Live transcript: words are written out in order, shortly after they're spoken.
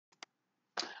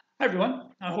Hi everyone,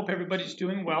 I hope everybody's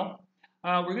doing well.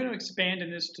 We're going to expand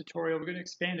in this tutorial, we're going to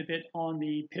expand a bit on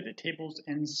the pivot tables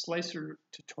and slicer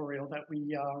tutorial that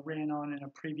we ran on in a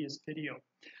previous video.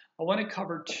 I want to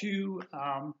cover two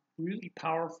really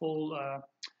powerful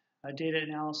data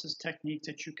analysis techniques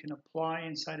that you can apply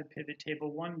inside a pivot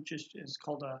table. One just is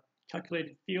called a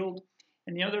calculated field,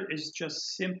 and the other is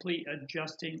just simply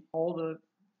adjusting all the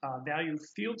value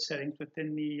field settings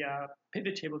within the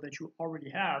pivot table that you already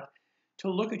have to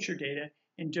look at your data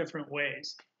in different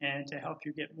ways and to help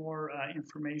you get more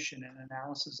information and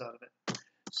analysis out of it.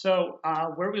 So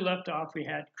where we left off, we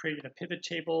had created a pivot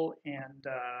table and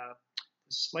the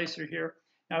slicer here.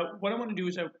 Now what I want to do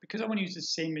is, because I want to use the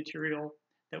same material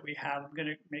that we have, I'm going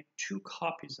to make two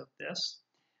copies of this.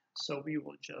 So we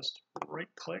will just right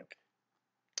click,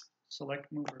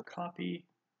 select move or copy.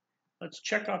 Let's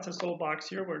check off this little box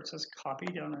here where it says copy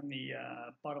down in the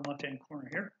bottom left hand corner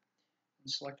here and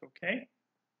select OK.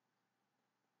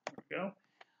 There we go.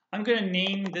 I'm going to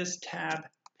name this tab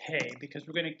pay because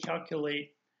we're going to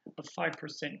calculate a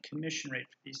 5% commission rate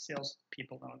for these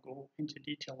salespeople, and I'll go into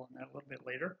detail on that a little bit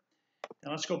later.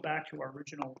 Now let's go back to our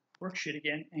original worksheet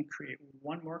again and create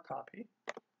one more copy.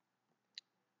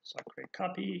 So I create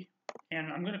copy,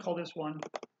 and I'm going to call this one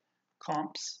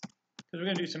comps because we're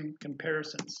going to do some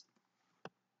comparisons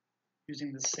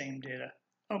using the same data.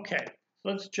 Okay, so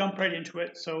let's jump right into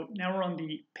it. So now we're on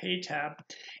the pay tab,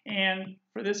 and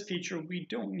for this feature we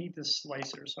don't need the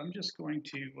slicer, so I'm just going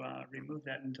to remove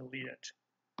that and delete it.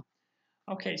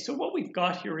 Okay, so what we've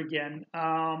got here again,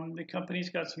 the company's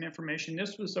got some information.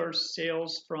 This was our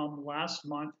sales from last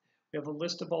month. We have a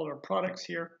list of all our products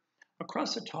here.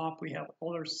 Across the top, we have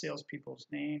all our salespeople's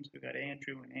names. We've got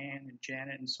Andrew and Ann and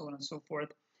Janet and so on and so forth.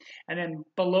 And then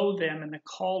below them in the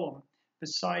column,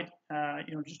 beside,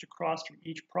 just across from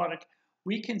each product,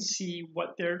 we can see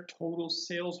what their total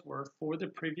sales were for the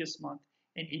previous month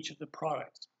in each of the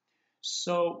products.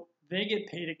 So they get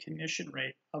paid a commission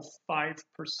rate of 5%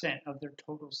 of their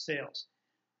total sales.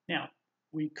 Now,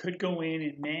 we could go in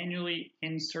and manually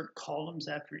insert columns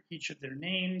after each of their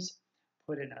names,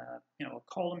 put in a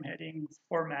column heading,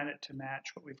 format it to match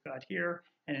what we've got here,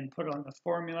 and then put on the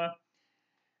formula.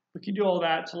 We can do all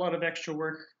that. It's a lot of extra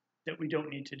work that we don't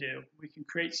need to do. We can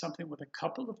create something with a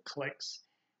couple of clicks,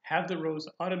 have the rows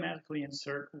automatically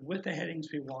insert with the headings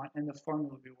we want and the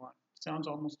formula we want. Sounds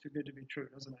almost too good to be true,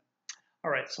 doesn't it?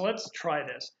 All right, so let's try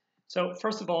this. So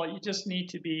first of all, you just need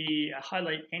to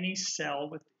highlight any cell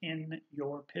within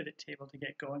your pivot table to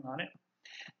get going on it.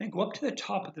 Then go up to the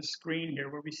top of the screen here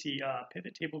where we see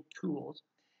pivot table tools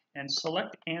and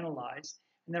select analyze.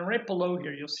 And then right below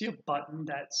here, you'll see a button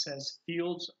that says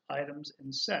fields, items,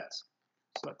 and sets.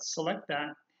 So let's select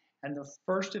that. And the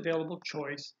first available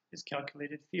choice is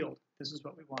calculated field. This is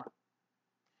what we want.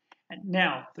 And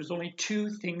now there's only two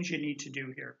things you need to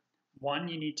do here. One,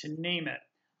 you need to name it.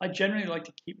 I generally like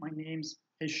to keep my names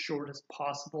as short as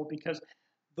possible because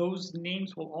those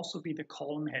names will also be the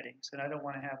column headings, and I don't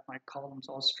want to have my columns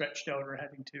all stretched out or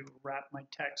having to wrap my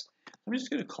text. So I'm just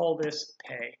going to call this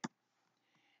pay.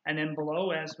 And then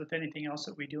below, as with anything else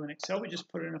that we do in Excel, we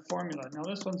just put in a formula. Now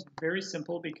this one's very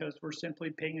simple because we're simply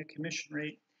paying a commission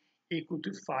rate equal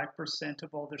to 5%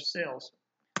 of all their sales.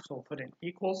 So we'll put in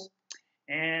equals.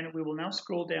 And we will now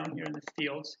scroll down here in the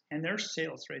fields, and there's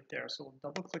sales right there. So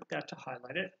we'll double click that to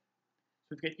highlight it.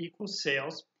 So we've got equals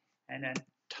sales, and then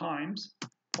times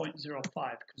 0.05,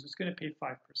 because it's going to pay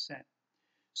 5%.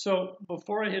 So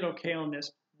before I hit OK on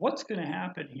this, what's going to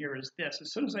happen here is this.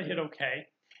 As soon as I hit OK,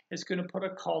 it's going to put a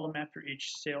column after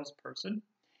each salesperson,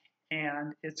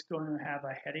 and it's going to have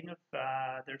a heading of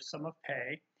their sum of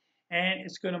pay, and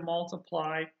it's going to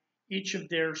multiply each of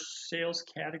their sales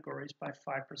categories by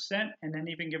 5%, and then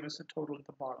even give us a total at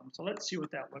the bottom. So let's see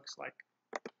what that looks like.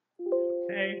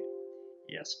 Okay,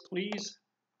 yes, please.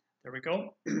 There we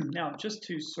go. Now, just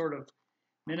to sort of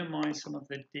minimize some of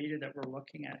the data that we're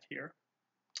looking at here,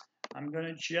 I'm going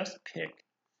to just pick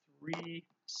 3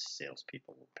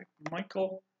 salespeople. We'll pick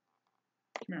Michael.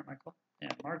 Come here, Michael.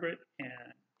 And Margaret and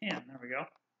Ann. There we go.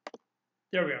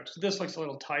 There we go. So this looks a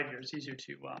little tidier. It's easier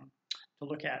to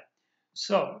look at.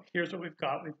 So here's what we've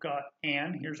got. We've got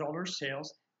Ann. Here's all her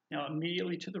sales. Now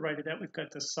immediately to the right of that, we've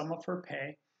got the sum of her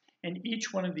pay. And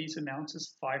each one of these amounts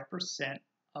is 5%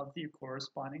 of the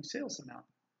corresponding sales amount.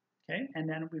 Okay, and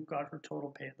then we've got her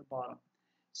total pay at the bottom.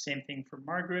 Same thing for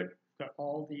Margaret. We've got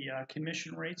all the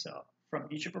commission rates from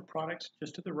each of her products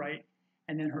just to the right,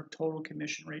 and then her total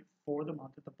commission rate for the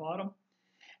month at the bottom.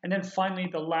 And then finally,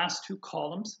 the last 2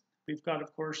 columns, we've got,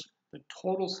 of course, the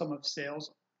total sum of sales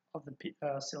of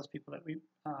the salespeople that we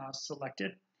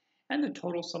selected, and the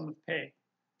total sum of pay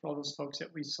for all those folks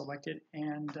that we selected,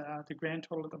 and the grand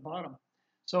total at the bottom.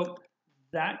 So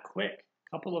that quick,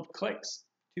 couple of clicks,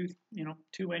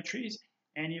 two entries,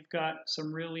 and you've got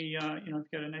some really,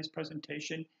 you've got a nice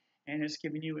presentation, and it's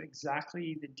giving you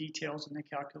exactly the details and the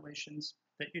calculations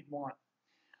that you'd want.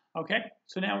 Okay,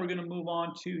 so now we're going to move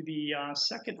on to the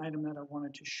second item that I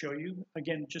wanted to show you.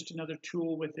 Again, just another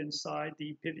tool within inside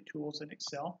the pivot tools in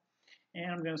Excel. And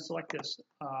I'm going to select this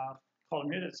column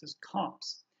here that says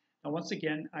comps. Now, once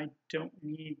again, I don't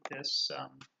need this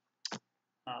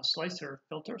slicer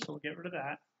filter, so we'll get rid of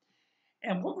that.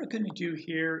 And what we're going to do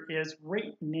here is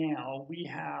right now we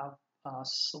have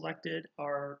selected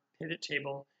our pivot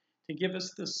table to give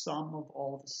us the sum of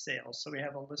all the sales. So we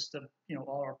have a list of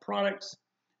all our products,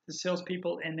 the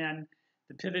salespeople, and then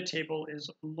the pivot table is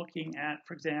looking at,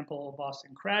 for example,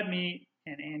 Boston Crab Meat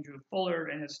and Andrew Fuller,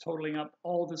 and it's totaling up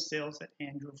all the sales that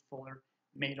Andrew Fuller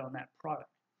made on that product.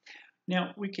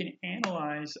 Now we can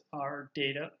analyze our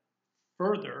data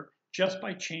further just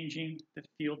by changing the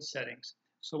field settings.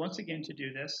 So once again, to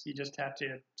do this, you just have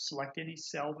to select any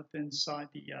cell within inside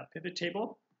the pivot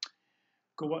table,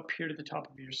 go up here to the top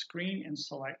of your screen and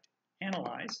select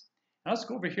Analyze. Now let's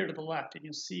go over here to the left, and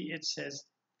you'll see it says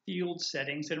Field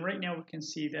Settings, and right now we can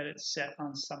see that it's set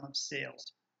on Sum of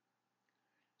Sales.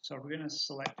 So we're going to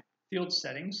select Field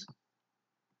Settings,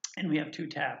 and we have two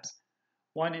tabs.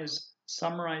 One is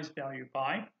Summarize Value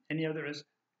By, and the other is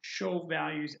Show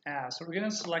Values As. So we're going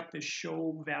to select the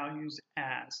Show Values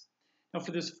As. Now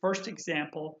for this first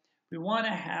example, we want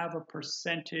to have a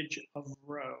percentage of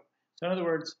row. So in other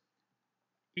words,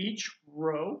 each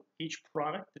row, each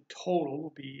product, the total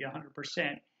will be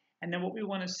 100%. And then what we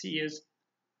want to see is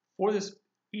for this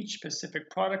each specific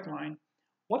product line,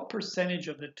 what percentage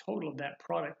of the total of that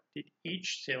product did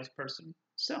each salesperson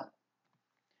sell?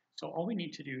 So all we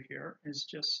need to do here is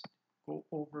just go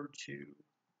over to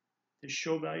the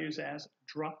Show Values As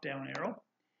drop-down arrow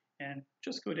and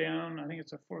just go down, I think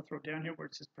it's the fourth row down here where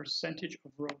it says percentage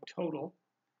of row total,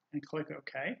 and click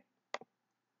OK.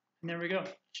 And there we go,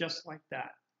 just like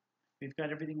that. We've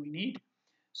got everything we need.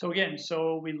 So again,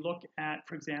 so we look at,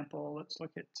 for example, let's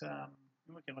look at,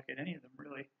 we can look at any of them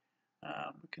really.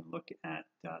 We can look at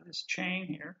this chain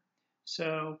here.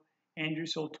 So Andrew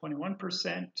sold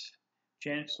 21%,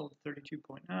 Janet sold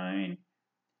 32.9,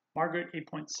 Margaret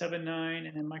 8.79,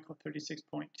 and then Michael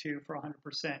 36.2 for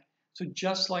 100%. So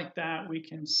just like that, we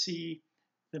can see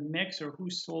the mix or who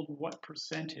sold what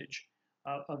percentage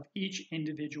of each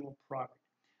individual product.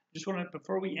 Just want to,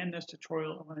 before we end this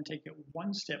tutorial, I want to take it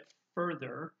one step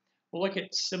further. We'll look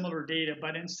at similar data,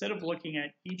 but instead of looking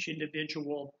at each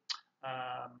individual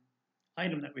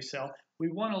item that we sell, we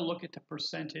want to look at the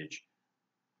percentage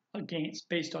against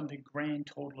based on the grand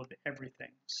total of everything.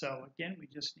 So again, we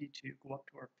just need to go up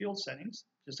to our field settings,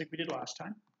 just like we did last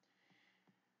time.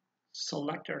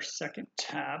 Select our second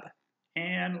tab,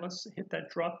 and let's hit that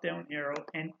drop down arrow.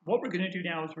 And what we're going to do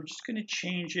now is we're just going to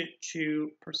change it to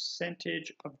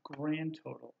percentage of grand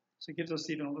total. So it gives us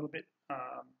even a little bit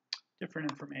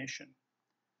different information.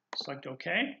 Select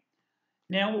OK.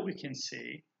 Now what we can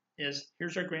see is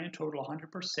here's our grand total,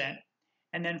 100%.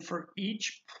 And then for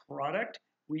each product,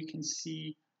 we can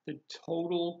see the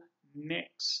total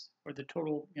mix or the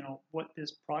total, what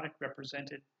this product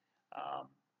represented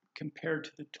compared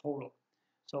to the total.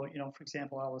 So, for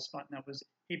example, Alice Fun, that was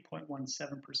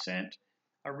 8.17%.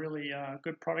 A really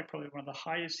good product, probably one of the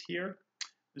highest here,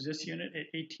 was this unit at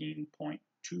 18.2%.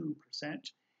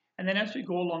 And then as we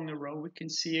go along the row, we can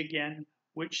see again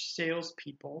which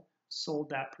salespeople sold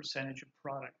that percentage of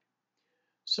product.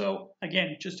 So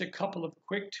again, just a couple of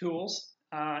quick tools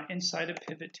inside a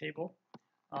pivot table.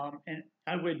 And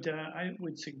I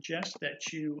would suggest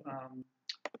that you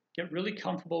get really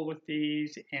comfortable with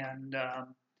these and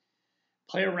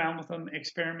play around with them,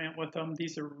 experiment with them.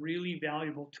 These are really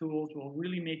valuable tools, will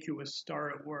really make you a star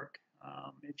at work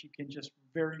if you can just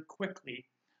very quickly,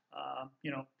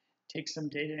 take some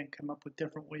data and come up with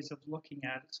different ways of looking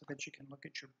at it so that you can look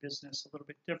at your business a little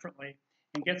bit differently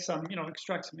and get some,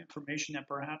 extract some information that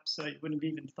perhaps you wouldn't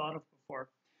have even thought of before.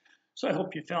 So I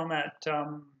hope you found that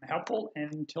helpful,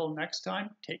 and until next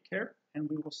time, take care, and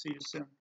we will see you soon.